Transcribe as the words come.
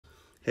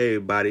Hey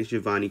everybody, it's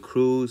Giovanni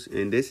Cruz,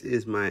 and this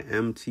is my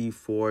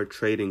MT4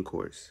 trading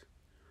course.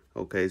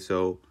 Okay,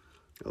 so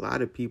a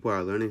lot of people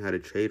are learning how to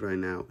trade right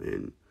now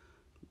and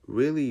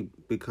really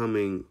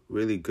becoming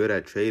really good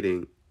at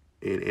trading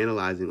and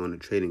analyzing on a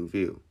trading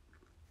view.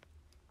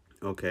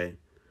 Okay,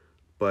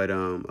 but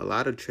a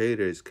lot of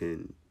traders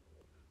can,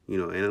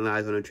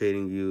 analyze on a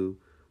trading view,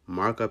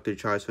 mark up the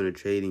charts on a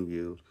trading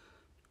view,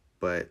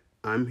 but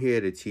I'm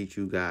here to teach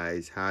you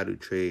guys how to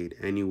trade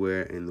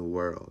anywhere in the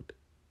world.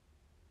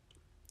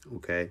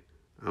 Okay,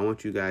 I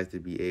want you guys to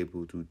be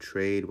able to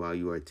trade while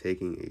you are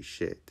taking a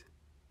shit.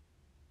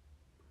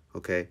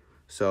 Okay,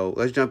 so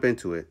let's jump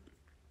into it.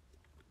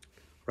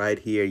 Right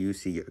here, you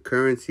see your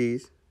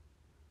currencies.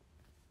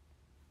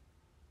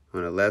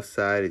 On the left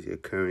side is your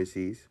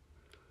currencies.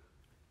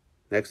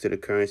 Next to the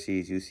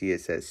currencies, you see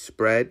it says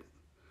spread.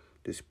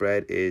 The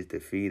spread is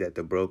the fee that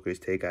the brokers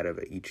take out of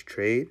each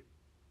trade.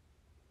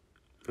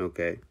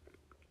 Okay.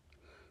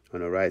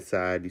 On the right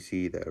side, you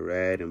see the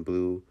red and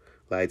blue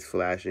lights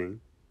flashing.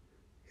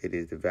 It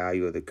is the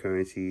value of the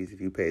currencies. If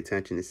you pay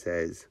attention, it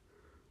says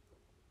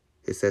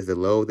the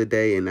low of the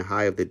day and the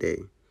high of the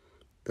day.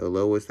 The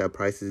lowest that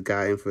prices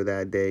gotten for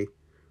that day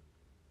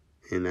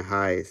and the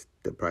highest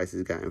the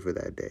prices gotten for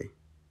that day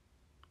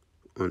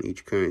on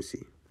each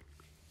currency.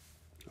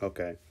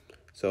 Okay,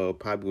 so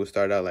probably will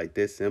start out like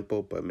this,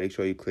 simple, but make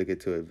sure you click it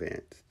to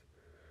advanced.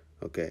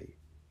 Okay,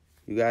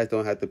 you guys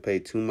don't have to pay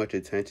too much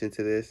attention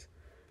to this.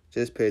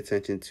 Just pay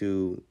attention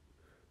to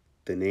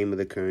the name of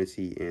the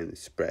currency and the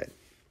spread.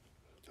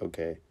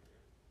 Okay,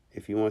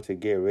 if you want to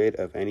get rid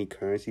of any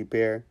currency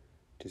pair,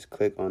 just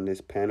click on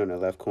this pen on the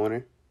left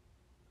corner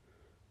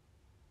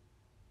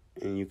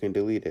and you can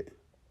delete it,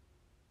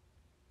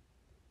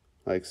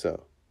 like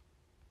so.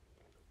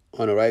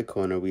 On the right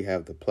corner, we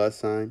have the plus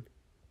sign,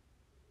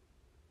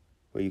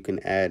 where you can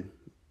add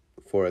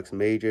Forex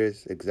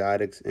majors,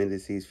 exotics,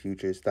 indices,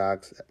 futures,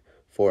 stocks,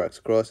 Forex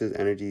crosses,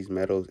 energies,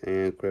 metals,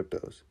 and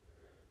cryptos.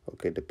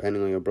 Okay,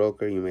 depending on your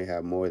broker, you may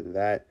have more than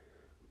that,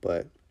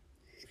 but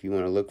if you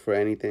want to look for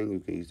anything, you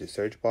can use the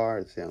search bar.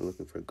 Let's say I'm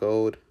looking for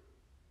gold.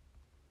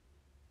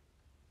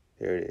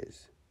 There it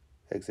is.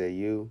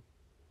 XAU,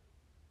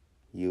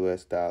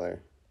 US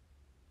dollar,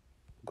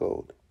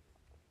 gold.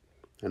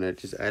 And I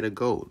just added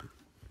gold.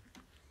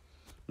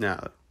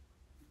 Now,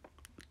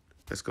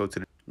 let's go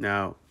to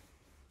now,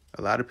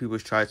 a lot of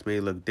people's charts may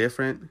look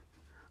different.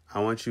 I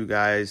want you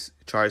guys'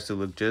 charts to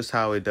look just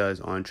how it does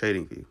on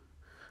TradingView.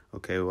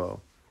 Okay,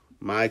 well,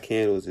 my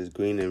candles is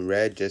green and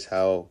red, just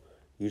how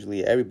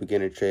usually every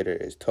beginner trader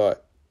is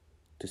taught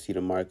to see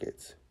the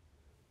markets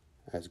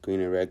as green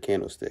and red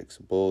candlesticks,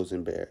 bulls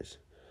and bears.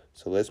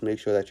 So let's make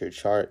sure that your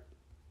chart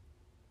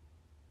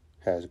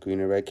has green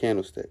and red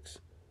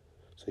candlesticks.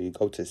 So you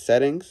go to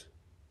settings,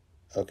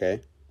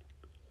 okay,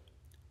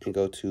 and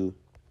go to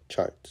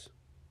charts.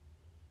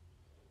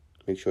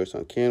 Make sure it's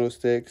on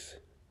candlesticks.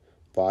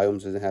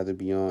 Volumes doesn't have to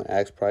be on.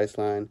 Axe price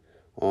line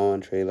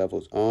on. Trade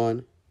levels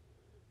on.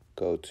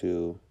 Go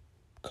to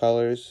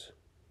colors.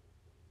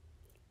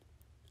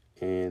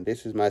 And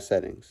this is my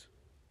settings.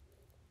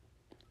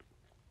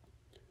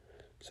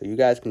 So you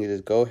guys can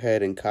just go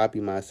ahead and copy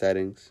my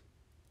settings.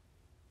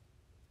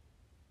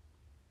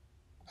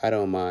 I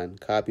don't mind.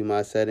 Copy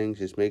my settings.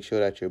 Just make sure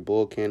that your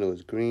bull candle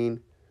is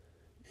green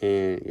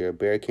and your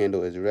bear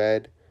candle is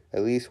red,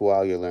 at least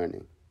while you're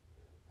learning.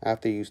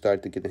 After you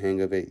start to get the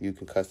hang of it, you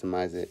can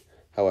customize it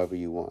however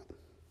you want.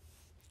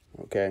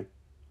 Okay?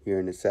 Here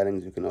in the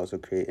settings, you can also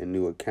create a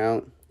new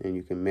account and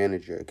you can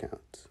manage your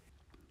accounts.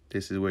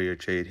 This is where your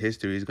trade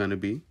history is going to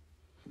be.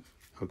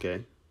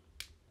 Okay?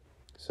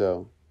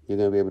 So you're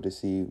going to be able to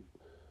see,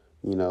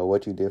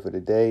 what you did for the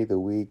day, the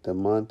week, the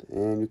month,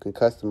 and you can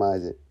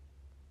customize it.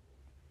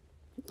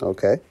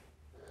 Okay?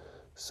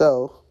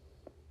 So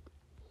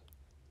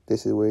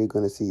this is where you're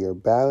going to see your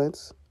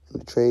balance in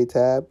the trade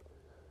tab,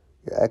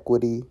 your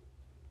equity,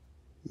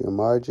 your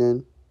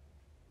margin.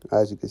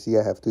 As you can see,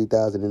 I have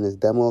 3,000 in this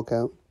demo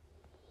account.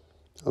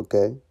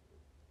 Okay.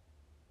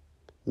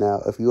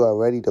 Now, if you are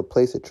ready to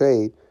place a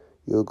trade,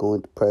 you're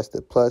going to press the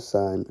plus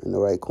sign in the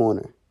right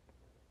corner.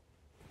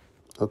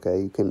 Okay,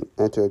 you can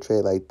enter a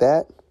trade like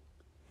that,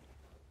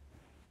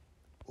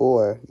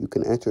 or you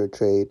can enter a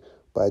trade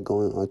by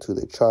going onto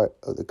the chart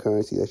of the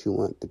currency that you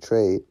want to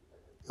trade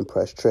and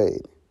press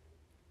trade.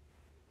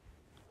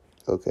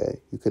 Okay,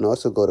 you can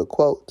also go to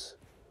quotes,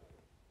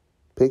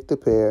 pick the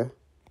pair,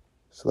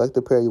 select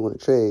the pair you want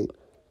to trade,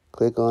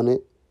 click on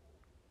it,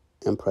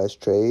 and press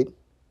trade,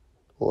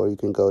 or you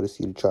can go to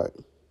see the chart.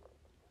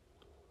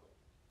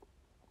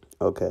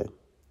 Okay.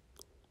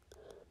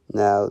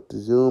 Now, to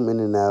zoom in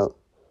and out,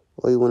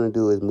 all you want to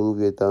do is move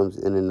your thumbs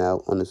in and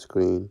out on the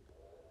screen,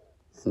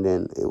 and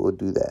then it will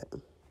do that.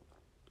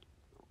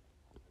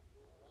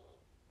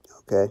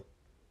 Okay?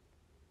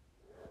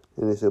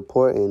 And it is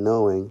important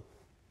knowing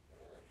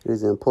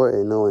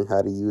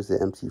how to use the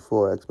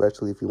MT4,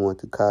 especially if you want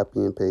to copy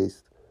and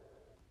paste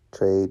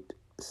trade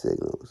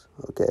signals.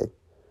 Okay?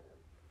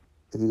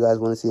 If you guys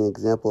want to see an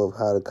example of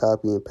how to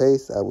copy and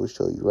paste, I will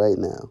show you right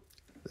now.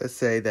 Let's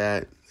say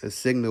that a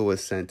signal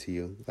was sent to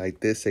you, like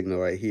this signal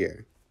right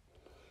here.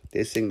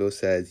 This signal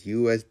says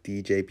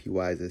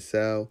USDJPY is a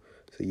sell.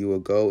 So you will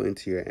go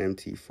into your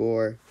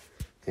MT4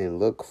 and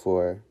look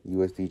for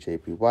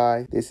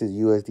USDJPY. This is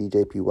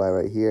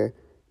USDJPY right here.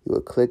 You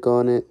will click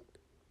on it.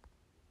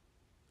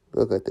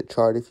 Look at the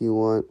chart if you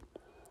want.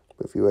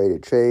 If you're ready to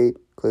trade,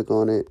 click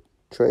on it,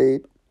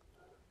 trade.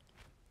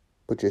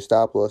 Put your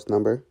stop loss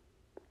number.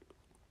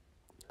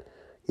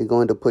 You're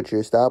going to put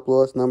your stop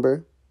loss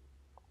number.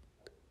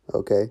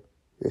 Okay.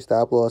 Your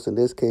stop loss in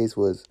this case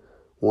was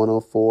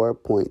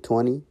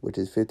 104.20, which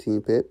is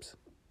 15 pips.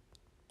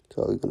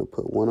 So you're going to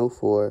put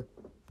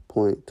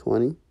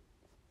 104.20.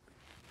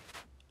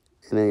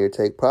 And then your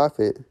take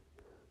profit,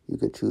 you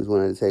could choose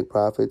one of the take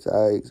profits.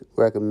 I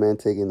recommend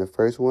taking the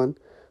first one,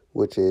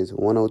 which is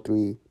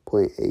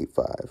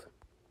 103.85.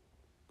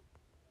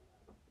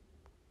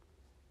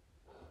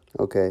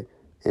 Okay,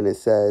 and it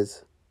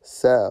says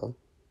sell,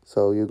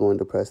 so you're going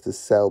to press the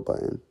sell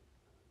button.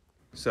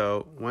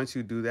 So once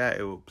you do that,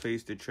 it will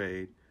place the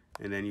trade,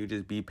 and then you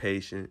just be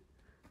patient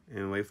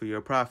and wait for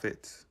your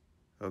profits.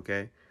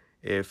 Okay,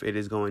 if it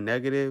is going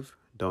negative,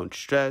 don't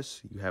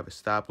stress. You have a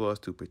stop loss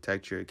to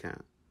protect your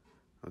account.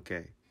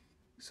 Okay,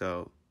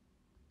 so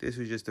this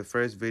was just the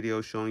first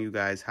video showing you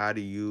guys how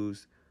to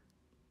use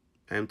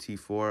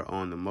MT4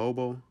 on the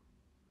mobile.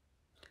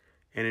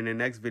 And in the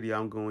next video,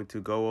 I'm going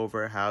to go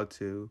over how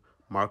to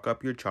mark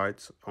up your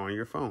charts on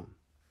your phone.